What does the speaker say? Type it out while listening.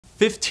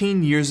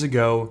15 years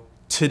ago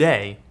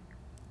today,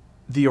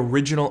 the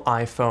original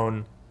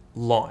iPhone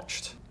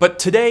launched. But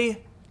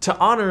today, to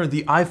honor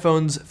the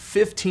iPhone's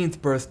 15th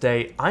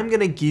birthday, I'm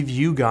gonna give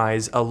you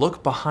guys a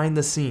look behind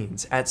the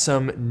scenes at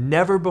some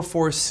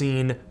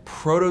never-before-seen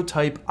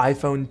prototype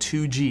iPhone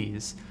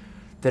 2Gs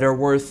that are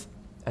worth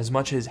as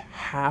much as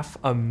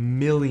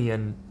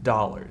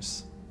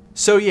 $500,000.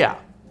 So yeah,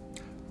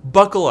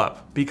 buckle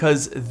up,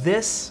 because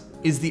this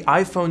is the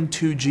iPhone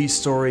 2G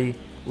story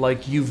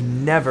like you've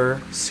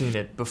never seen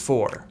it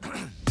before.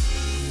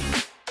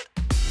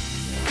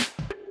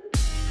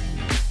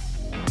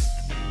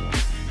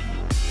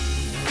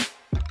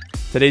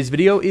 Today's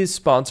video is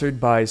sponsored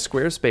by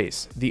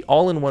Squarespace, the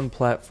all-in-one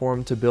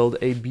platform to build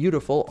a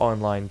beautiful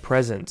online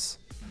presence.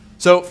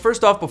 So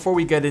first off, before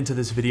we get into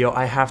this video,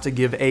 I have to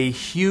give a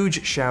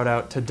huge shout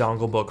out to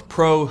Donglebook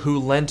Pro, who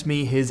lent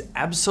me his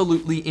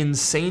absolutely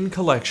insane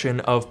collection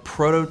of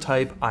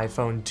prototype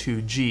iPhone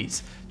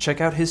 2Gs.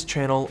 Check out his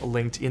channel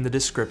linked in the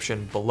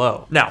description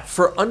below. Now,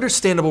 for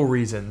understandable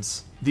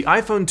reasons, the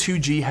iPhone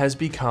 2G has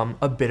become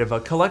a bit of a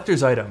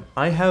collector's item.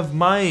 I have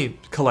my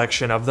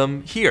collection of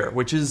them here,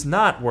 which is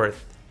not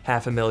worth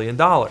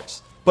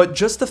 $500,000. But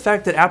just the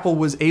fact that Apple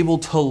was able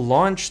to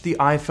launch the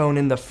iPhone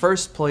in the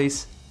first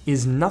place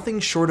is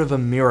nothing short of a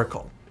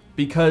miracle,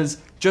 because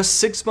just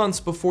 6 months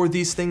before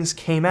these things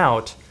came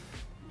out,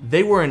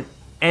 they weren't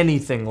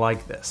anything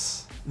like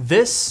this.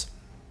 This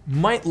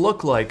might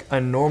look like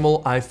a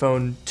normal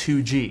iPhone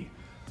 2G,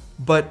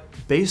 but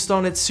based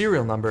on its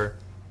serial number,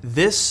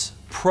 this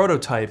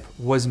prototype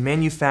was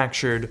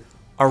manufactured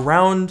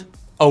around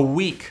a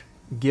week,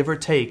 give or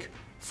take,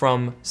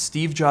 from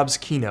Steve Jobs'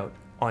 keynote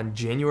on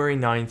January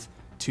 9th,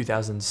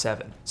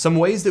 2007. Some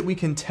ways that we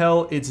can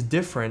tell it's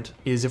different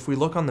is if we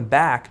look on the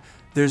back,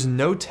 there's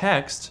no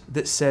text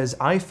that says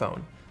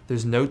iPhone.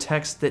 There's no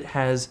text that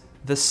has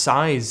the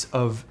size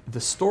of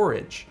the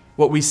storage.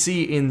 What we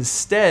see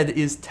instead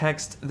is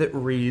text that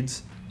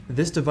reads,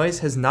 "This device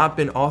has not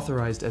been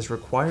authorized as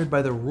required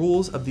by the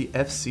rules of the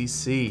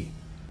FCC."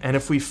 And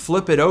if we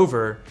flip it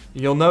over,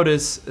 you'll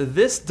notice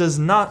this does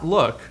not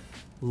look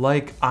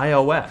like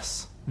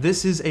iOS.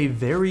 This is a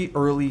very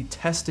early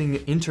testing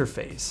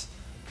interface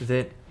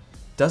that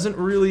doesn't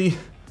really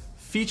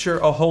feature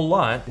a whole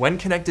lot. When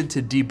connected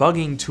to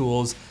debugging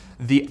tools,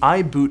 the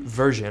iBoot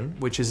version,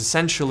 which is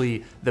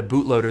essentially the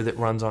bootloader that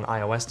runs on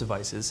iOS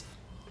devices,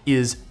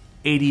 is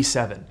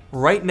 87.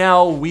 Right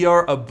now, we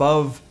are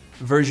above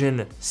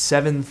version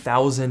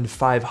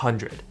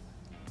 7500,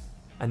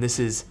 and this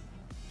is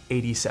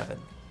 87.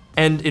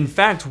 And in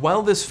fact,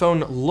 while this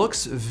phone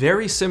looks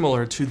very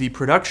similar to the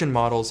production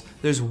models,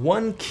 there's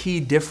one key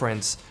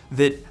difference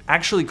that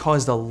actually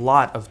caused a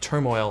lot of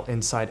turmoil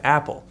inside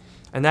Apple,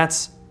 and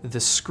that's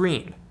the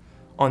screen.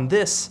 On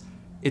this,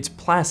 it's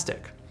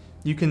plastic.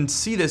 You can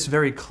see this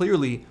very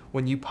clearly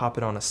when you pop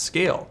it on a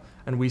scale,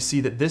 and we see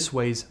that this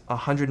weighs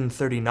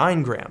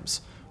 139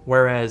 grams,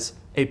 whereas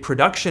a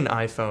production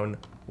iPhone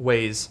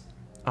weighs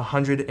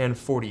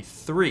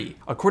 143.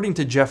 According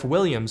to Jeff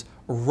Williams,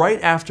 right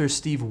after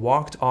Steve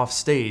walked off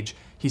stage,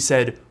 he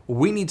said,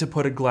 "We need to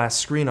put a glass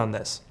screen on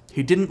this."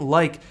 He didn't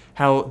like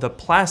how the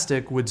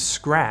plastic would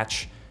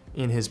scratch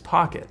in his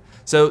pocket.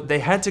 So they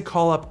had to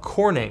call up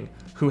Corning,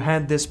 who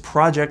had this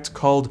project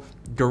called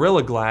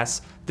Gorilla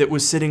Glass that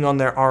was sitting on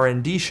their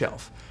R&D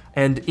shelf.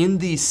 And in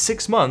the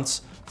 6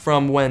 months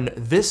from when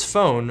this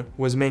phone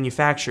was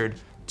manufactured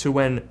to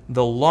when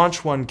the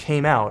launch one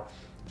came out,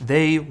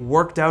 they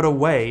worked out a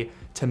way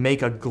to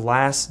make a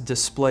glass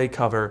display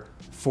cover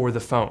for the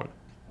phone.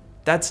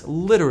 That's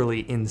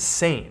literally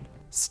insane.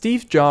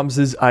 Steve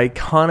Jobs'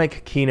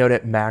 iconic keynote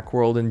at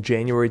Macworld in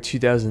January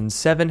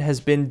 2007 has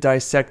been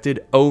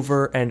dissected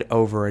over and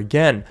over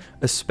again,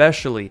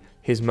 especially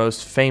his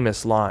most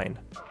famous line.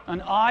 An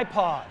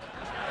iPod,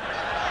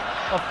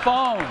 a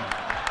phone.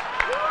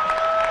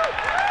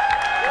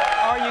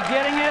 Are you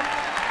getting it?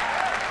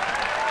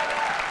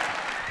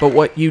 But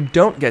what you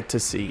don't get to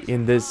see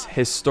in this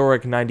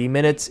historic 90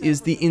 minutes is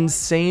the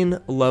insane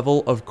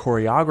level of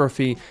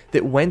choreography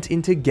that went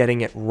into getting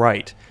it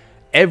right.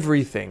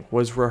 Everything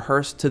was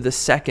rehearsed to the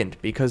second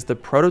because the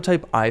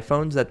prototype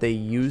iPhones that they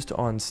used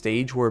on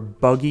stage were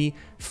buggy,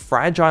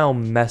 fragile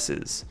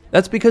messes.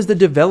 That's because the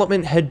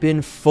development had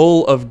been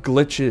full of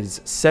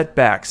glitches,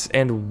 setbacks,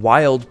 and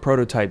wild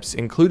prototypes,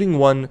 including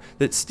one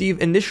that Steve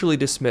initially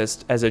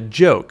dismissed as a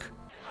joke.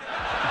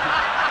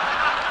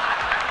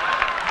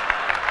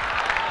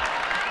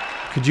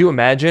 Could you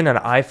imagine an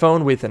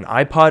iPhone with an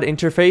iPod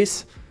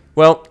interface?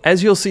 Well,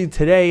 as you'll see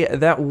today,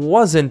 that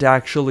wasn't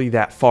actually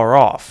that far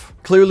off.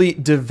 Clearly,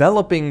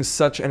 developing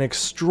such an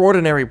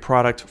extraordinary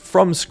product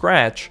from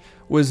scratch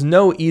was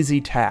no easy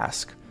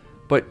task.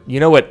 But you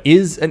know what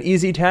is an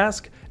easy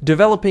task?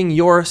 Developing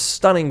your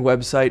stunning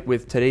website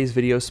with today's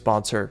video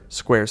sponsor,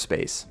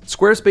 Squarespace.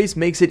 Squarespace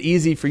makes it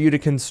easy for you to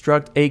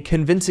construct a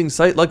convincing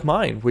site like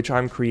mine, which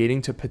I'm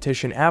creating to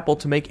petition Apple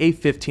to make a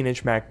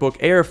 15-inch MacBook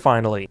Air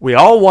finally. We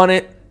all want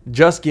it.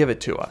 just give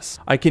it to us.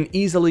 I can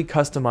easily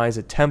customize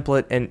a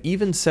template and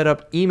even set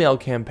up email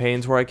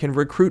campaigns where I can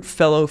recruit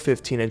fellow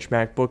 15-inch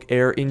MacBook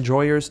Air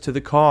enjoyers to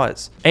the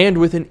cause. And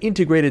with an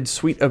integrated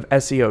suite of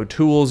SEO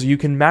tools, you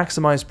can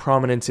maximize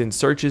prominence in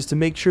searches to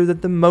make sure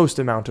that the most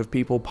amount of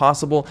people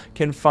possible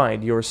can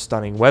find your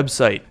stunning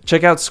website.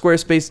 Check out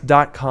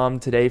squarespace.com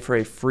today for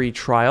a free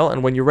trial,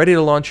 and when you're ready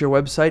to launch your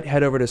website,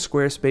 head over to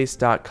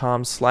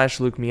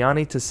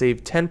squarespace.com/LukeMiani to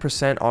save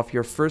 10% off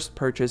your first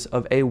purchase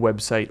of a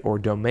website or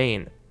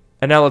domain.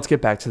 And now let's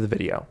get back to the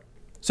video.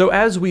 So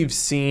as we've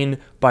seen,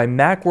 by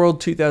Macworld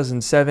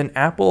 2007,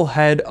 Apple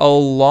had a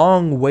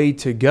long way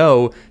to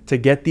go to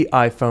get the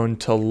iPhone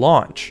to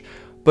launch.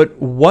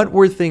 But what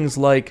were things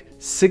like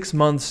 6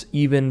 months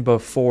even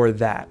before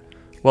that?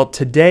 Well,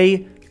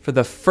 today, for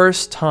the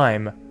first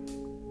time,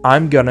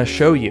 I'm gonna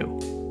show you.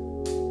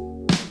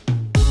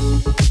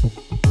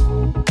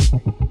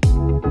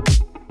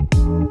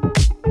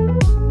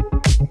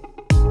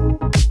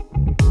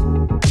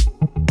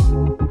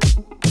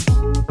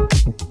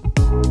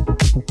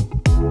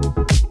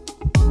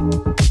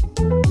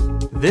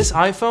 This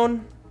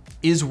iPhone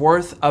is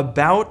worth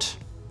about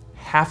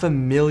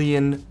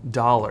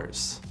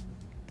 $500,000.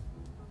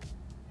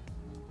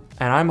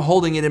 And I'm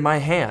holding it in my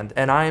hand,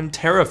 and I am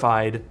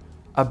terrified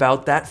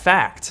about that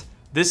fact.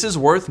 This is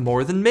worth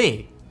more than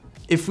me.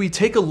 If we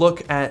take a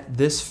look at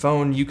this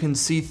phone, you can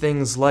see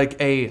things like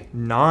a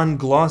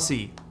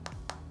non-glossy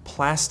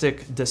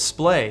plastic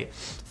display,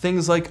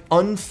 things like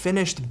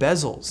unfinished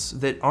bezels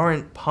that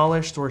aren't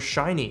polished or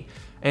shiny.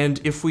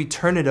 And if we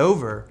turn it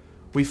over,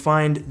 we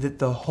find that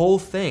the whole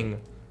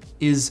thing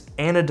is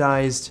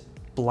anodized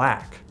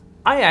black.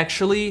 I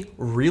actually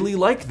really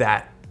like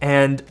that,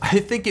 and I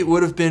think it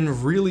would have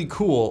been really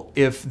cool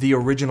if the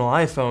original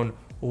iPhone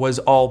was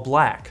all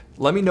black.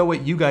 Let me know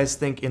what you guys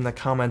think in the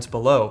comments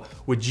below.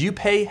 Would you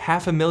pay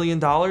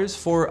 $500,000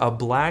 for a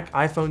black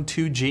iPhone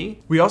 2G?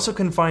 We also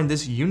can find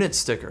this unit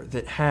sticker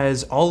that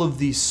has all of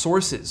the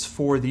sources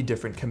for the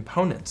different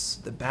components.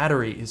 The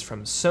battery is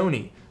from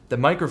Sony, the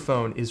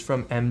microphone is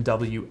from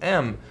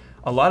MWM,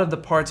 a lot of the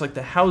parts like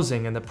the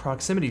housing and the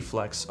proximity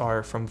flex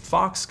are from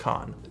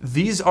Foxconn.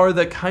 These are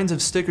the kinds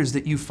of stickers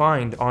that you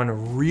find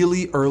on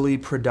really early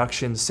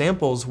production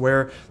samples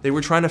where they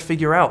were trying to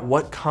figure out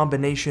what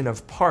combination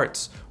of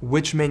parts,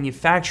 which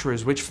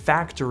manufacturers, which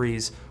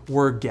factories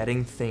were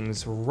getting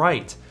things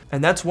right.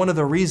 And that's one of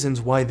the reasons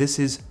why this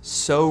is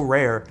so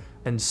rare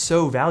and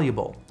so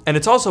valuable. And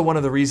it's also one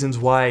of the reasons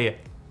why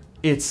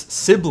its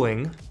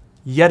sibling,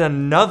 yet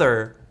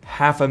another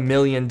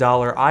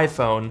 $500,000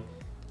 iPhone,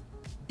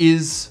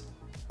 is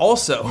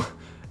also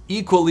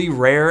equally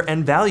rare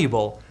and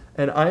valuable.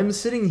 And I'm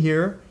sitting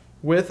here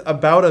with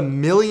about $1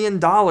 million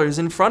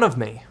in front of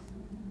me.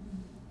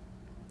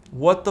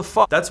 What the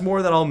fuck? That's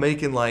more than I'll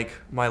make in like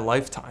my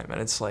lifetime,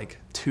 and it's like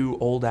 2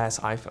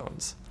 old-ass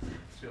iPhones.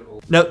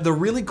 Now, the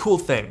really cool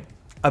thing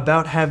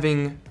about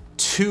having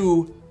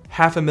 2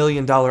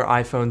 $500,000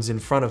 iPhones in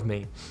front of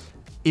me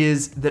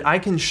is that I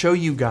can show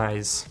you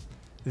guys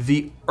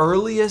the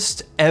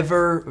earliest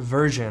ever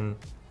version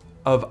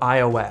of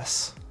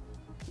iOS.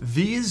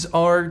 These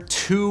are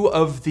 2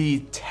 of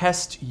the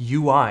test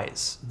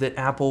UIs that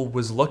Apple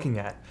was looking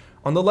at.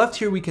 On the left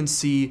here we can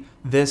see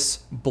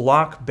this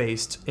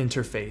block-based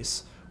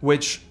interface,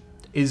 which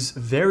is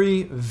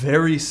very,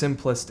 very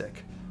simplistic.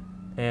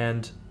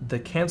 And the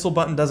cancel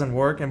button doesn't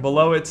work, and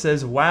below it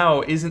says,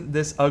 "Wow, isn't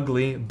this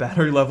ugly?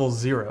 Battery level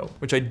 0,"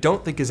 which I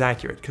don't think is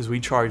accurate because we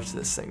charged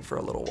this thing for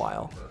a little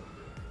while.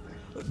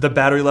 The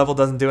battery level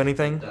doesn't do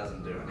anything?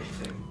 Doesn't do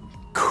anything.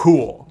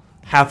 Cool.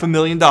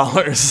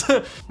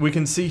 $500,000. We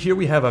can see here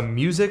we have a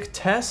music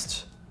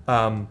test,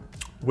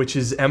 which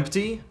is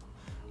empty.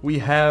 We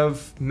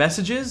have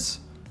messages,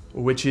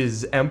 which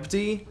is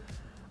empty.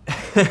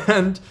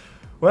 And,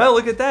 well,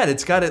 look at that.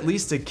 It's got at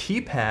least a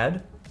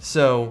keypad,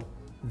 so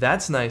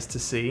that's nice to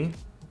see.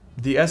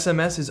 The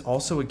SMS is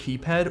also a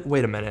keypad.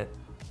 Wait a minute.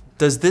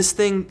 Does this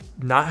thing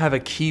not have a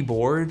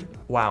keyboard?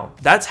 Wow,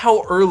 that's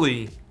how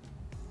early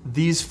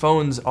these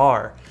phones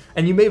are.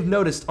 And you may have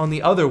noticed on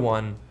the other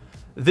one,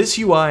 this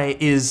UI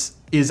is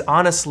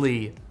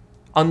honestly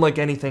unlike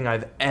anything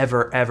I've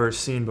ever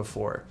seen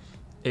before.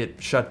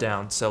 It shut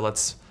down, so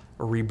let's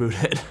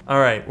reboot it. All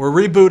right, we're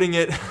rebooting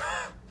it.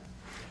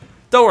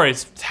 Don't worry,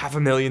 it's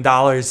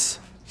 $500,000.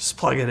 Just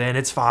plug it in,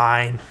 it's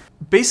fine.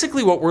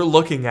 Basically what we're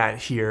looking at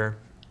here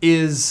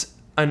is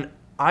an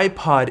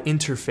iPod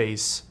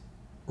interface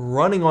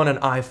running on an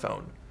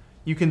iPhone.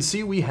 You can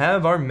see we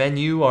have our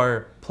menu,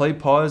 our play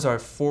pause, our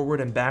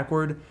forward and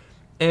backward,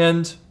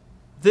 and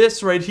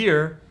this right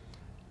here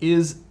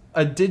is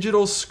a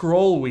digital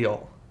scroll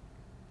wheel.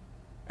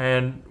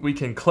 And we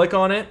can click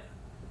on it.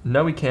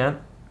 No, we can't.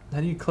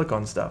 How do you click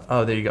on stuff?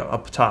 Oh, there you go,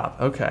 up top,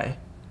 okay.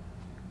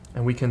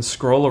 And we can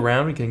scroll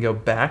around, we can go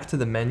back to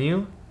the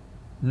menu.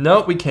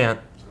 Nope, we can't.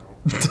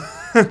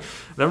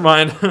 Never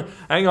mind,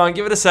 hang on,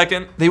 give it a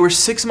second. They were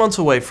 6 months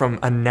away from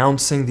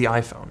announcing the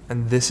iPhone,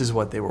 and this is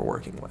what they were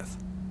working with.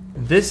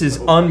 This is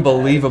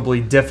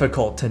unbelievably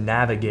difficult to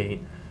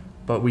navigate,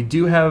 but we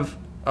do have,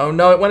 oh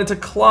no, it went into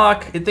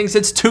clock. It thinks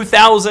it's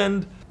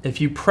 2000. if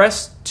you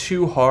press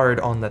too hard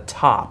on the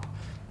top,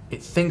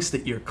 it thinks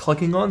that you're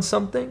clicking on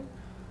something.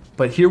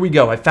 But here we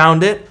go. I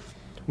found it.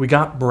 We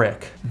got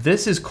Brick.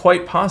 This is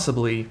quite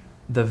possibly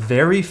the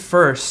very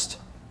first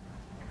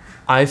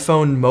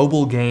iPhone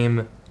mobile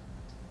game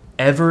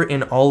ever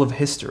in all of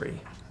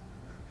history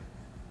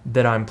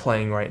that I'm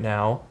playing right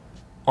now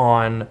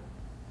on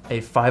a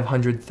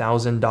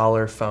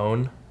 $500,000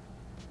 phone.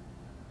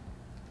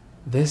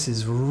 This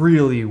is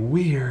really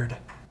weird.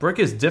 Brick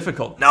is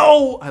difficult.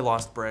 No, I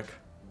lost Brick.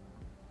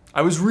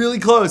 I was really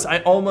close. I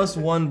almost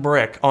won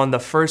Brick on the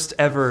first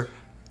ever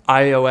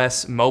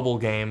iOS mobile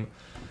game,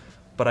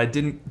 but I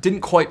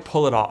didn't quite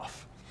pull it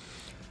off.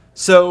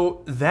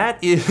 So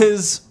that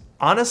is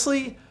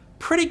honestly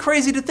pretty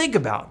crazy to think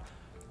about.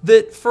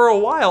 That for a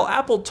while,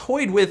 Apple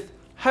toyed with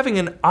having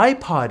an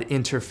iPod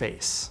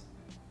interface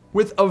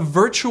with a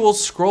virtual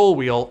scroll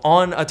wheel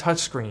on a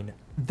touchscreen.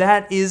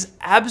 That is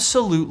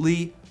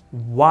absolutely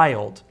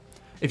wild.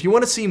 If you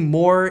want to see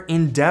more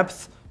in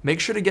depth, make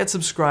sure to get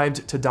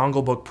subscribed to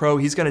Donglebook Pro.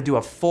 He's going to do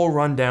a full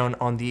rundown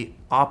on the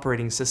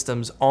operating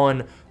systems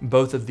on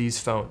both of these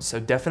phones. So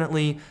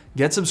definitely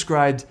get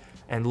subscribed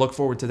and look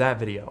forward to that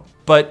video.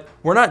 But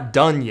we're not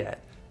done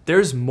yet.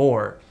 There's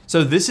more.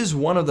 So this is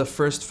one of the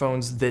first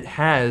phones that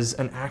has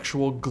an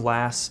actual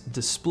glass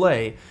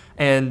display,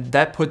 and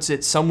that puts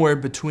it somewhere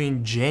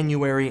between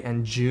January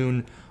and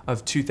June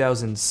of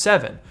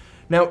 2007.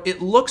 Now,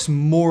 it looks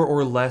more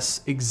or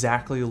less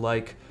exactly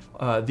like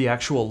the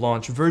actual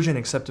launch version,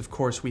 except of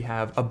course we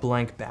have a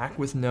blank back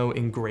with no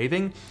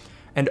engraving.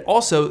 And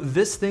also,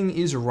 this thing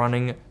is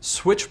running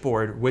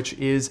Switchboard, which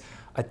is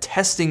a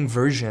testing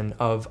version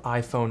of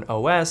iPhone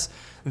OS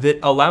that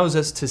allows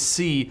us to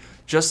see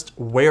just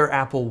where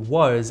Apple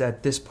was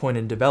at this point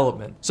in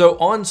development. So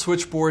on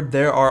Switchboard,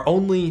 there are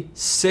only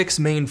 6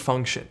 main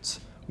functions.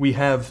 We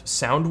have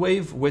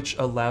Soundwave, which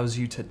allows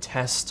you to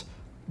test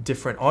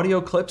different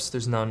audio clips.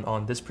 There's none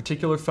on this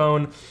particular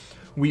phone.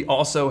 We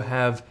also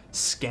have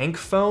Skank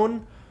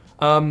Phone.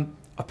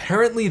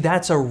 Apparently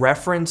that's a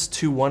reference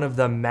to one of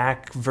the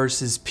Mac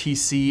versus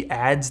PC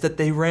ads that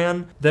they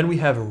ran. Then we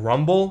have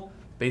Rumble.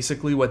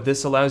 Basically what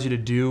this allows you to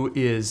do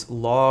is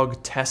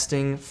log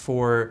testing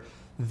for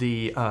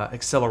the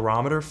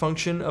accelerometer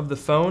function of the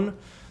phone.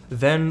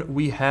 Then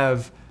we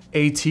have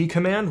AT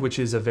command, which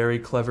is a very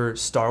clever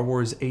Star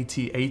Wars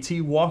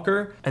AT-AT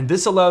walker. And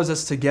this allows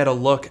us to get a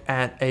look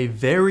at a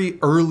very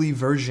early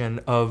version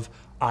of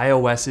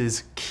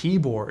iOS's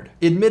keyboard.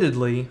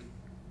 Admittedly,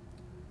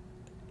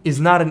 is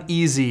not an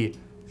easy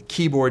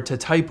keyboard to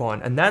type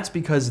on, and that's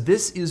because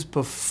this is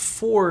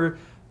before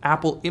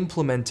Apple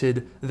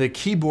implemented the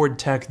keyboard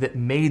tech that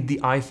made the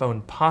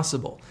iPhone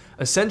possible.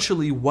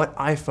 Essentially, what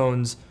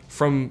iPhones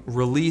from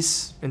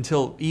release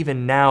until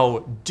even now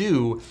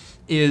do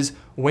is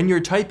when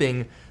you're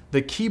typing,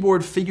 the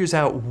keyboard figures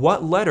out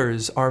what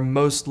letters are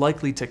most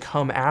likely to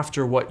come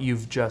after what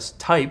you've just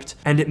typed,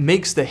 and it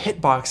makes the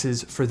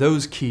hitboxes for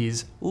those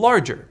keys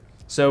larger.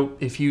 So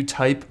if you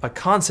type a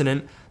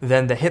consonant,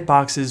 then the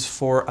hitboxes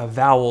for a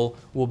vowel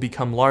will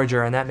become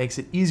larger, and that makes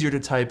it easier to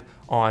type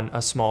on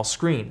a small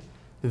screen.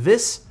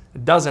 This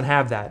doesn't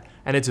have that,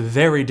 and it's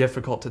very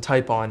difficult to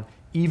type on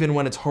even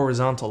when it's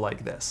horizontal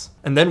like this.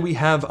 And then we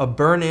have a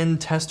burn-in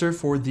tester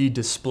for the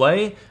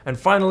display, and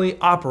finally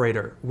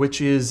Operator, which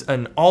is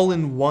an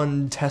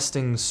all-in-one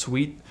testing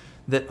suite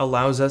that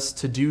allows us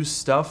to do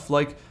stuff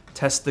like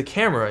test the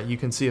camera. You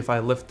can see if I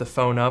lift the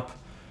phone up,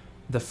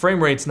 the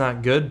frame rate's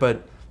not good,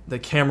 but the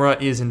camera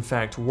is in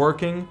fact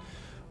working.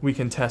 We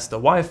can test the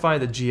Wi-Fi,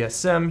 the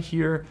GSM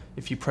here.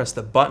 If you press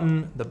the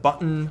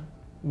button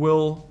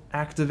will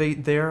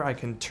activate there. I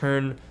can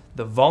turn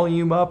the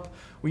volume up.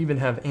 We even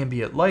have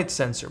ambient light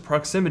sensor,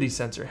 proximity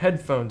sensor,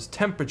 headphones,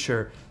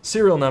 temperature,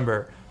 serial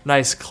number.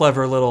 Nice,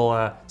 clever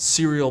little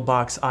cereal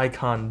box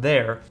icon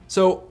there.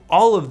 So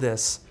all of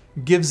this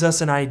gives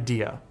us an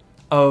idea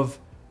of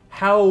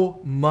how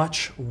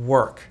much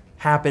work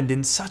happened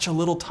in such a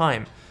little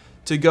time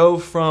to go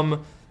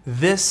from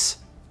this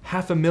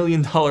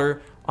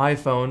 $500,000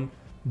 iPhone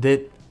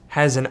that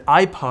has an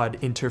iPod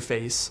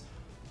interface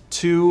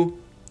to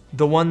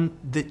the one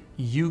that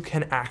you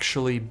can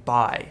actually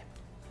buy.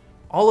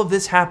 All of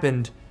this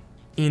happened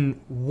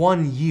in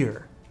 1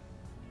 year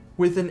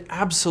with an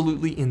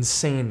absolutely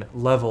insane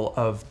level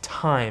of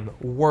time,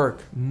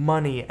 work,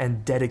 money,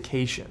 and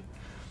dedication.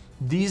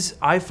 These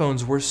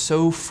iPhones were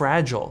so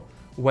fragile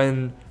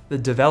when the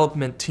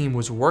development team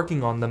was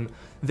working on them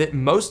that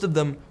most of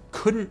them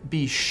couldn't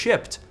be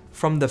shipped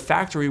from the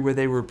factory where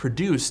they were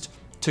produced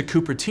to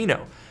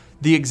Cupertino.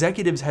 The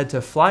executives had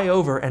to fly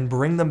over and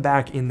bring them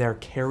back in their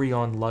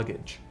carry-on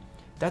luggage.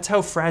 That's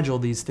how fragile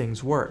these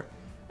things were.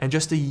 And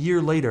just a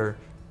year later,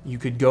 you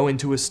could go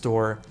into a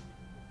store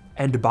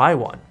and buy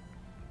one.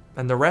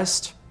 And the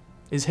rest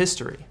is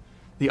history.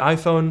 The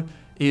iPhone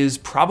is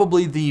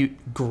probably the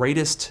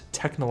greatest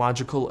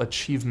technological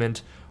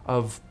achievement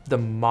of the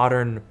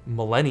modern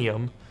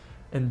millennium,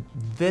 and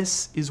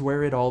this is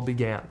where it all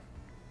began.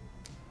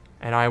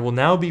 And I will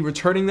now be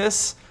returning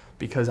this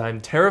because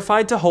I'm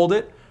terrified to hold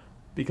it,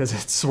 because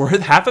it's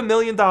worth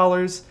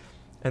 $500,000,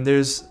 and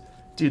there's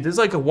Dude, there's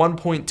like a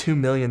 $1.2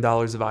 million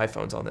of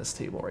iPhones on this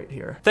table right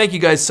here. Thank you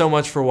guys so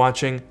much for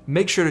watching.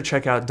 Make sure to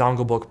check out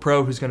Donglebook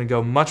Pro, who's gonna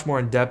go much more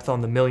in depth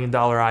on the $1 million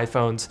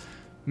iPhones.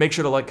 Make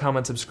sure to like,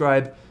 comment,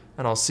 subscribe,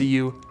 and I'll see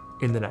you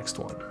in the next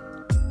one.